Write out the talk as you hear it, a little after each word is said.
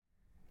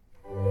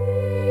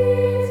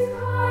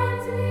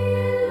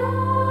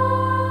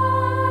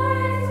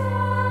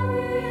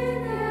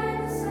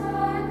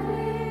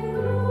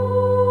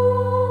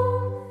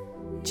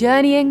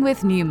Journeying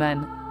with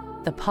Newman,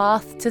 The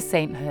Path to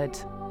Sainthood.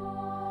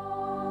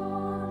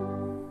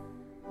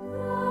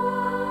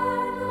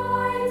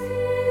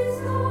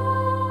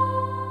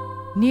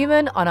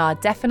 Newman on our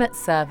definite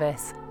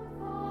service.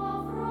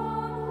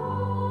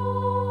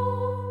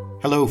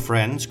 Hello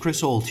friends,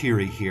 Chris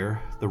Altieri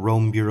here, the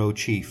Rome Bureau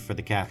Chief for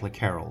the Catholic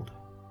Herald.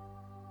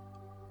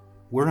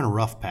 We're in a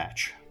rough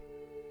patch.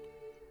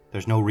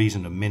 There's no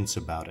reason to mince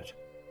about it.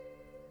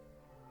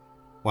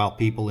 While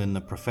people in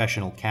the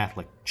professional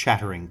Catholic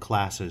chattering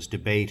classes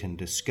debate and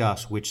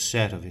discuss which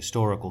set of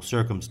historical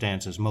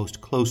circumstances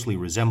most closely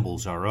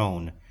resembles our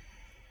own,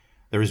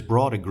 there is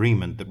broad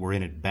agreement that we're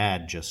in it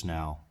bad just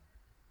now.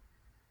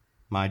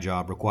 My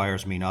job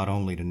requires me not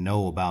only to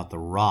know about the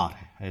rot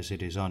as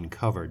it is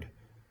uncovered,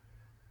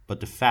 but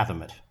to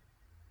fathom it,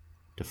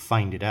 to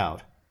find it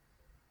out.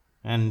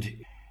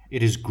 And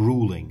it is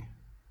grueling,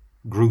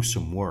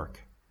 gruesome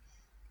work.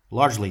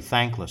 Largely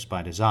thankless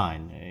by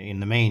design. In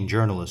the main,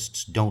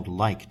 journalists don't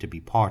like to be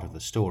part of the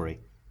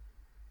story,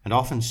 and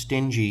often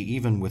stingy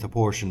even with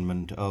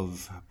apportionment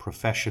of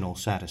professional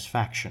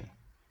satisfaction,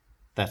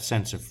 that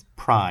sense of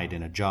pride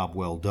in a job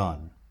well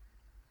done.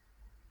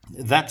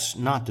 That's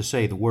not to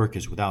say the work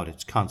is without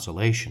its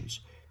consolations.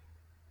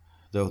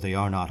 Though they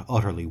are not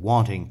utterly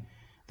wanting,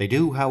 they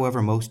do,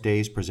 however, most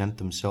days present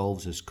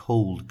themselves as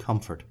cold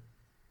comfort,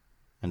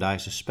 and I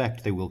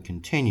suspect they will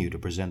continue to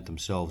present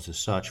themselves as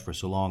such for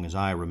so long as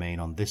I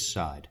remain on this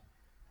side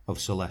of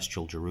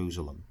celestial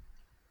Jerusalem.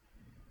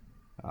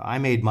 I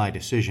made my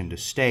decision to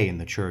stay in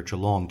the church a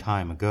long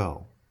time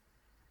ago.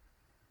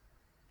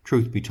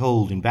 Truth be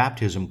told, in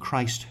baptism,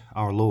 Christ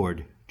our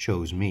Lord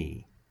chose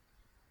me.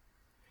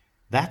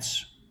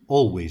 That's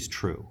always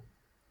true,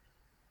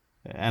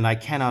 and I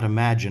cannot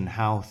imagine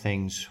how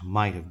things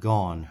might have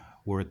gone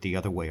were it the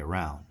other way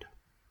around.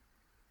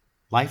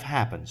 Life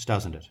happens,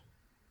 doesn't it?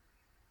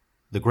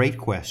 The great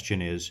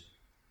question is,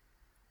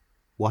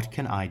 what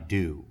can I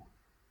do?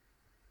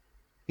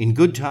 In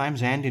good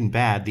times and in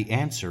bad, the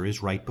answer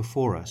is right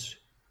before us.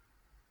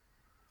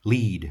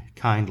 Lead,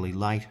 kindly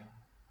light,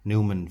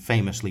 Newman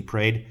famously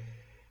prayed,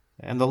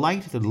 and the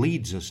light that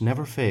leads us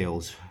never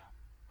fails,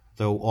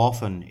 though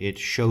often it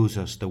shows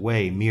us the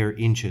way mere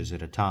inches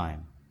at a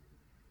time.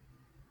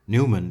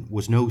 Newman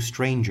was no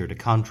stranger to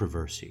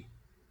controversy,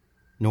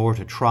 nor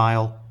to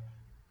trial,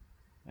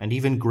 and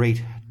even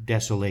great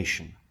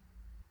desolation.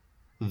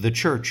 The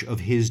church of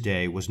his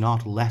day was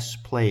not less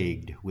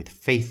plagued with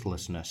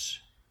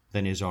faithlessness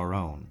than is our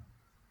own.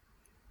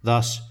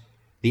 Thus,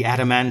 the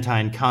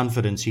adamantine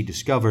confidence he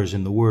discovers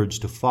in the words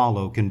to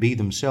follow can be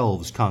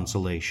themselves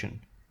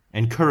consolation,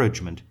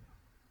 encouragement,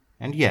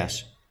 and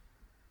yes,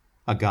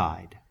 a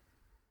guide.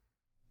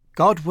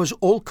 God was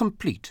all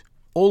complete,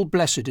 all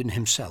blessed in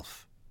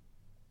himself.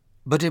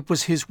 But it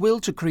was his will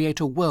to create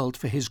a world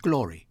for his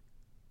glory.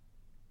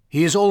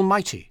 He is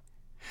almighty,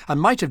 and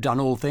might have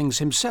done all things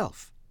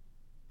himself.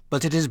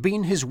 But it has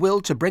been his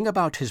will to bring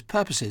about his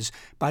purposes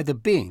by the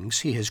beings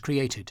he has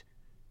created.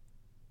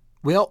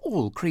 We are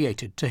all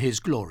created to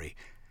his glory.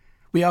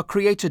 We are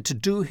created to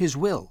do his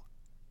will.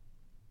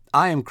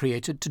 I am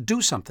created to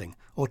do something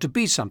or to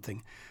be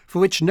something for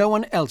which no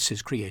one else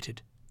is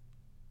created.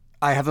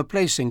 I have a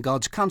place in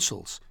God's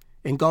counsels,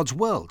 in God's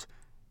world,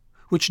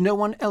 which no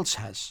one else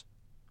has.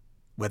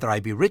 Whether I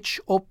be rich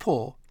or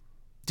poor,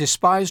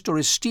 despised or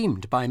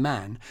esteemed by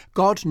man,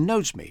 God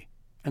knows me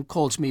and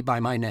calls me by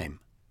my name.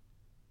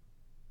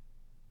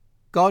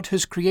 God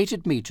has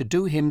created me to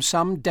do him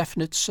some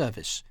definite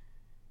service.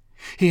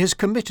 He has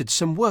committed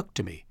some work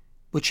to me,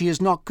 which he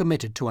has not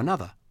committed to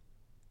another.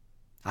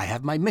 I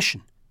have my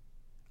mission.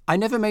 I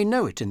never may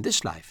know it in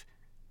this life,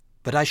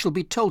 but I shall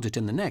be told it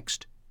in the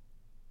next.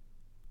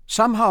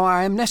 Somehow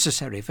I am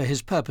necessary for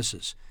his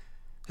purposes,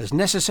 as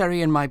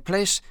necessary in my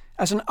place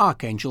as an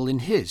archangel in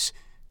his.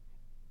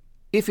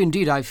 If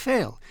indeed I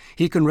fail,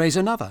 he can raise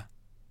another,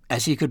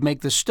 as he could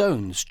make the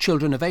stones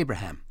children of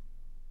Abraham.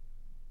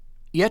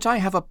 Yet I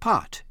have a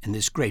part in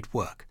this great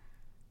work.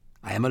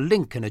 I am a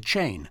link in a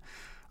chain,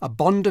 a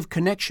bond of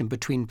connection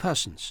between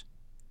persons.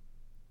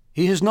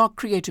 He has not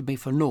created me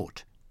for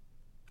naught.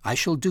 I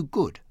shall do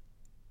good.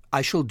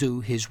 I shall do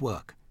his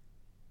work.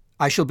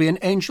 I shall be an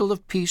angel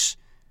of peace,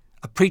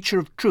 a preacher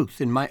of truth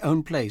in my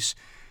own place,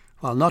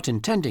 while not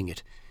intending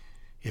it,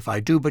 if I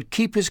do but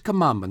keep his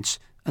commandments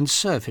and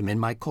serve him in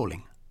my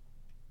calling.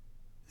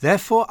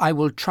 Therefore I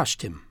will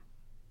trust him.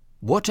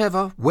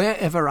 Whatever,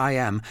 wherever I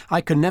am,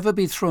 I can never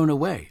be thrown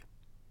away.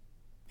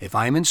 If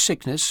I am in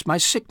sickness, my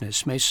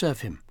sickness may serve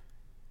him.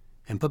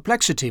 In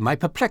perplexity, my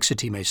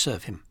perplexity may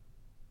serve him.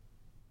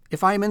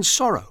 If I am in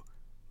sorrow,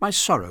 my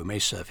sorrow may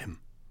serve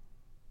him.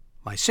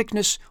 My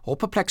sickness or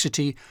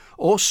perplexity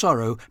or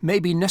sorrow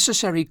may be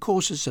necessary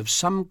causes of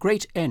some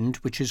great end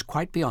which is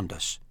quite beyond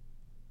us.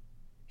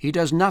 He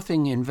does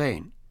nothing in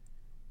vain.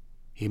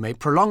 He may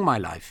prolong my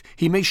life,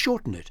 he may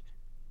shorten it.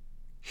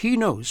 He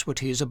knows what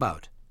he is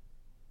about.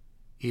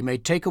 He may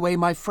take away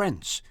my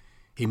friends.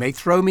 He may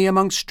throw me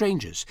among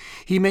strangers.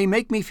 He may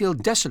make me feel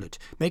desolate,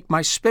 make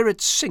my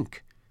spirit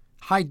sink,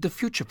 hide the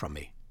future from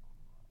me.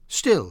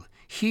 Still,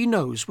 he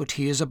knows what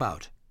he is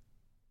about.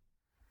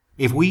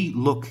 If we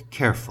look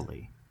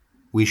carefully,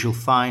 we shall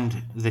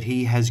find that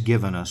He has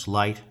given us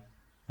light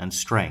and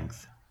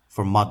strength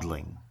for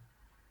muddling.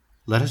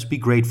 Let us be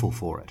grateful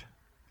for it.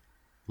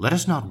 Let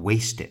us not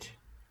waste it.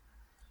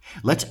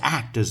 Let's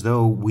act as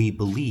though we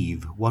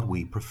believe what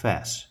we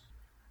profess.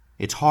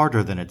 It's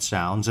harder than it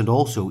sounds and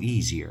also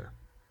easier.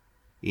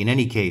 In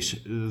any case,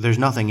 there's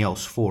nothing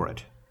else for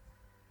it.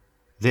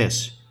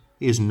 This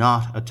is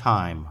not a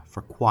time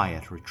for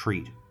quiet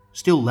retreat,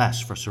 still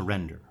less for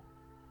surrender.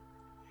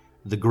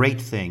 The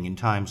great thing in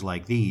times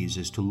like these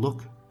is to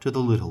look to the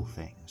little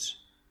things.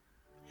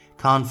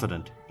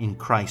 Confident in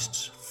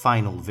Christ's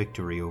final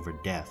victory over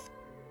death,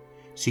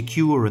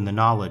 secure in the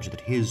knowledge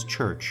that His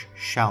church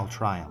shall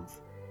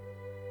triumph,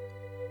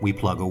 we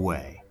plug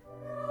away.